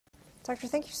Doctor,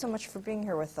 thank you so much for being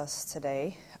here with us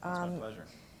today. It's my pleasure.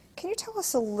 Can you tell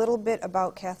us a little bit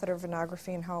about catheter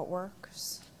venography and how it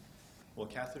works? Well,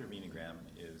 catheter venogram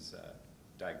is a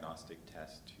diagnostic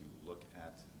test to look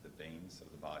at the veins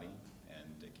of the body,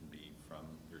 and it can be from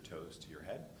your toes to your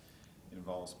head. It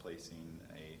involves placing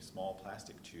a small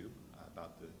plastic tube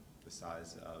about the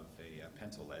size of a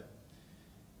pencil lead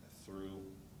through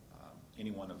any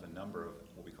one of a number of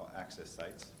what we call access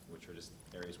sites, which are just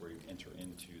areas where you enter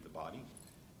into the body,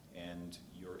 and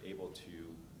you're able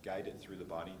to guide it through the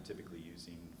body, typically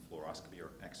using fluoroscopy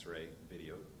or X-ray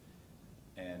video,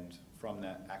 and from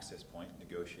that access point,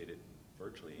 negotiate it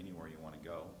virtually anywhere you want to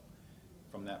go.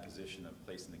 From that position of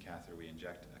placing the catheter, we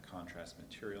inject a contrast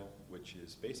material, which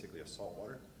is basically a salt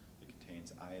water. It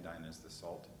contains iodine as the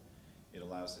salt. It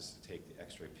allows us to take the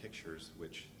X-ray pictures,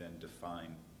 which then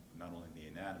define not only the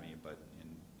anatomy, but in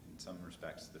some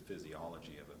respects, the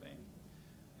physiology of a vein,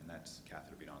 and that's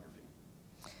catheter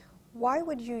venography. Why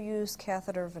would you use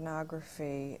catheter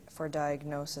venography for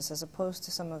diagnosis as opposed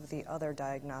to some of the other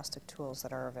diagnostic tools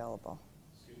that are available?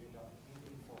 Excuse me, Doctor, can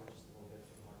you move forward just a little bit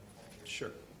for the microphone?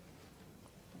 Sure.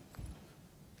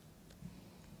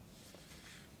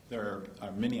 There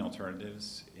are many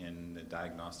alternatives in the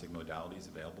diagnostic modalities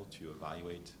available to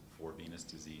evaluate for venous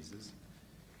diseases.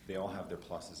 They all have their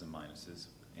pluses and minuses,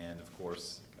 and of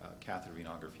course, catheter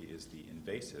venography is the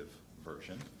invasive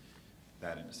version.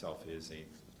 That in itself is a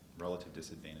relative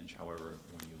disadvantage. However,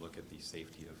 when you look at the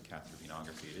safety of catheter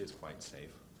venography, it is quite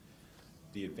safe.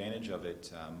 The advantage of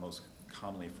it, most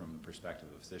commonly from the perspective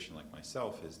of a physician like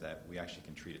myself, is that we actually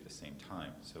can treat at the same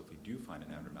time. So if we do find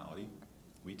an abnormality,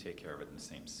 we take care of it in the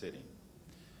same sitting.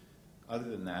 Other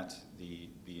than that, the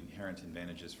inherent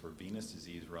advantages for venous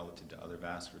disease relative to other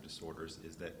vascular disorders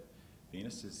is that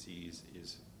venous disease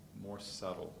is more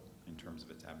subtle in terms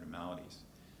of its abnormalities.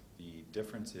 The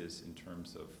differences in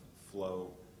terms of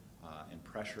flow and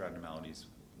pressure abnormalities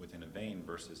within a vein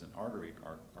versus an artery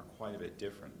are quite a bit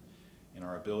different. And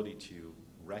our ability to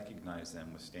recognize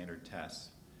them with standard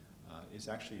tests is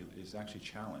actually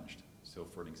challenged. So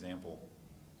for an example,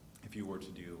 if you were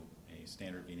to do a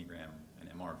standard venogram, an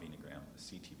MR venogram, a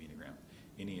CT venogram,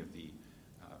 any of the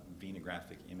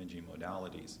venographic imaging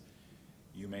modalities,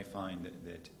 you may find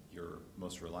that your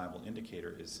most reliable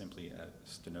indicator is simply a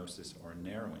stenosis or a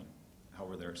narrowing.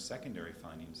 However, there are secondary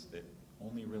findings that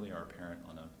only really are apparent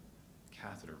on a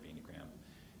catheter venogram,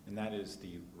 and that is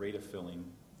the rate of filling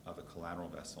of a collateral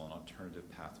vessel, an alternative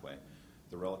pathway,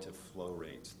 the relative flow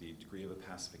rates, the degree of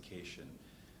opacification,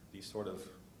 these sort of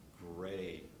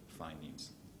gray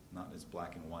findings, not as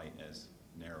black and white as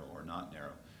narrow or not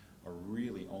narrow, are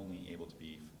really only able to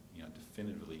be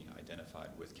definitively identified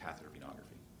with catheter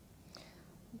venography.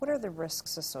 What are the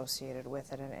risks associated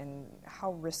with it, and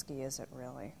how risky is it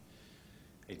really?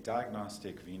 A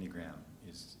diagnostic venogram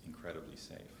is incredibly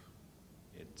safe.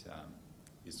 It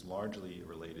is largely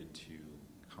related to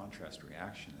contrast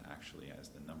reaction actually as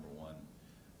the number one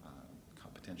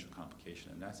potential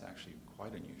complication, and that's actually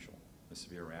quite unusual. The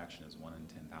severe reaction is 1 in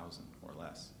 10,000 or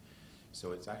less.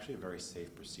 So it's actually a very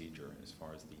safe procedure as far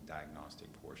as the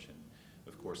diagnostic portion.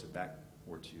 Of course, if that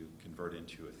were to convert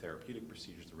into a therapeutic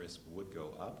procedure, the risk would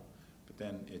go up, but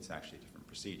then it's actually a different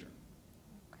procedure.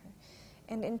 Okay.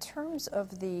 And in terms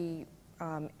of the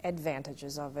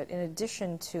advantages of it, in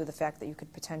addition to the fact that you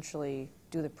could potentially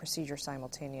do the procedure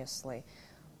simultaneously,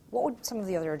 what would some of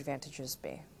the other advantages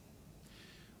be?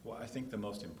 Well, I think the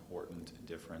most important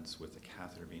difference with the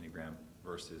catheter venogram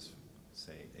versus,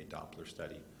 say, a Doppler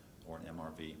study or an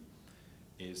MRV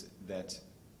is that,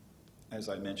 as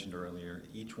I mentioned earlier,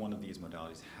 each one of these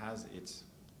modalities has its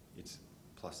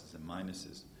pluses and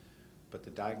minuses, but the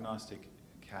diagnostic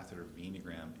catheter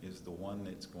venogram is the one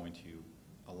that's going to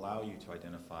allow you to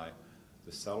identify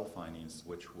the subtle findings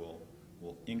which will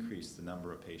increase the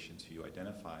number of patients who you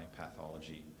identify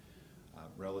pathology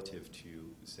relative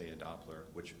to, say, a Doppler,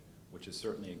 which is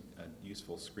certainly a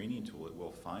useful screening tool. It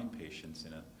will find patients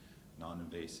in a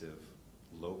non-invasive,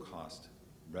 low-cost,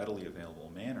 readily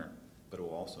available manner, but it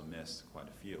will also miss quite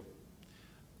a few.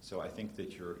 So I think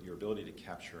that your ability to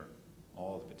capture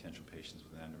all the potential patients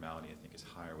with an abnormality, I think, is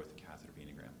higher with the catheter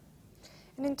venogram.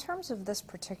 And in terms of this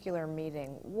particular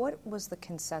meeting, what was the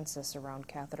consensus around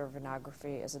catheter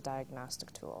venography as a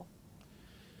diagnostic tool?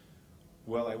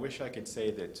 Well, I wish I could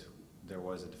say that there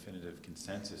was a definitive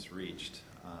consensus reached.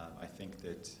 I think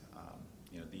that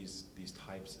these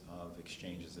types of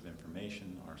exchanges of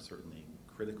information are certainly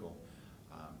critical,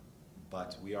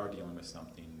 but we are dealing with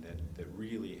something that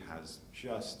really has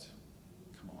just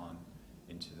come on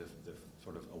into the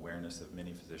sort of awareness of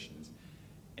many physicians,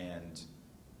 and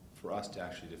for us to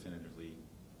actually definitively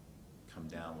come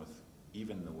down with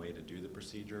even the way to do the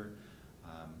procedure.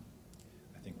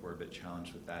 I think we're a bit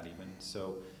challenged with that even.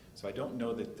 So I don't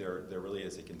know that there really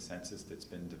is a consensus that's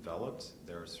been developed.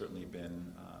 There has certainly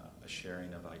been a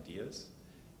sharing of ideas,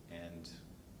 and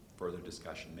further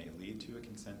discussion may lead to a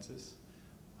consensus.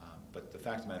 But the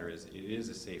fact of the matter is, it is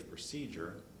a safe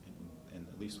procedure, and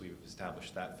at least we've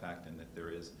established that fact, and that there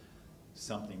is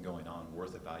something going on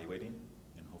worth evaluating,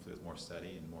 and hopefully with more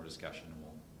study and more discussion,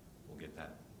 we'll get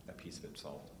that piece of it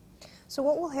solved. So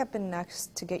what will happen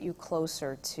next to get you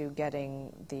closer to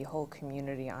getting the whole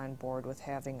community on board with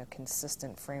having a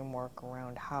consistent framework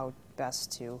around how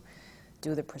best to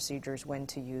do the procedures, when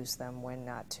to use them, when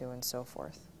not to, and so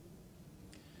forth?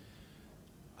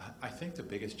 I think the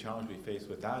biggest challenge we face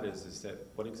with that is that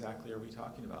what exactly are we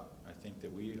talking about? I think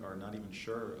that we are not even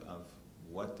sure of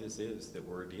what this is that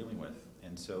we're dealing with.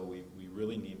 And so we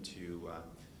really need to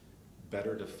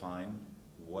better define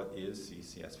what is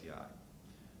CCSVI.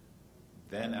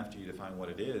 Then after you define what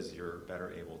it is, you're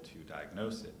better able to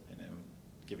diagnose it. And to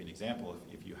give you an example,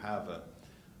 if you have a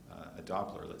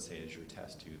Doppler, let's say, as your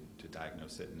test to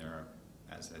diagnose it, and there are,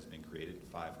 as has been created,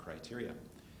 5 criteria.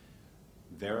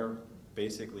 They're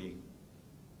basically,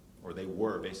 or they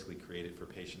were basically created for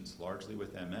patients largely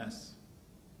with MS.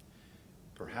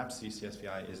 Perhaps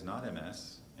CCSVI is not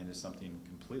MS and is something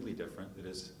completely different that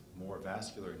is more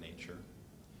vascular in nature.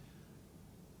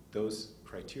 Those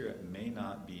criteria may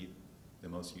not be the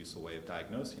most useful way of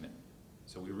diagnosing it.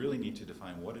 So we really need to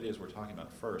define what it is we're talking about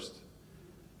first,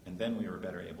 and then we are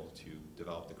better able to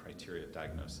develop the criteria of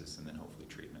diagnosis and then hopefully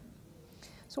treatment.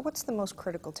 So what's the most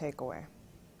critical takeaway?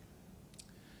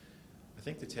 I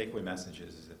think the takeaway message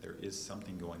is that there is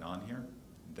something going on here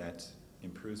that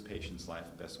improves patients' life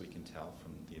best we can tell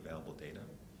from the available data,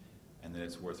 and that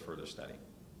it's worth further study.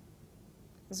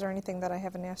 Is there anything that I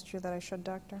haven't asked you that I should,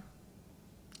 Doctor?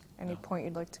 Any No. point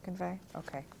you'd like to convey?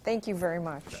 Okay. Thank you very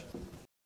much. Okay.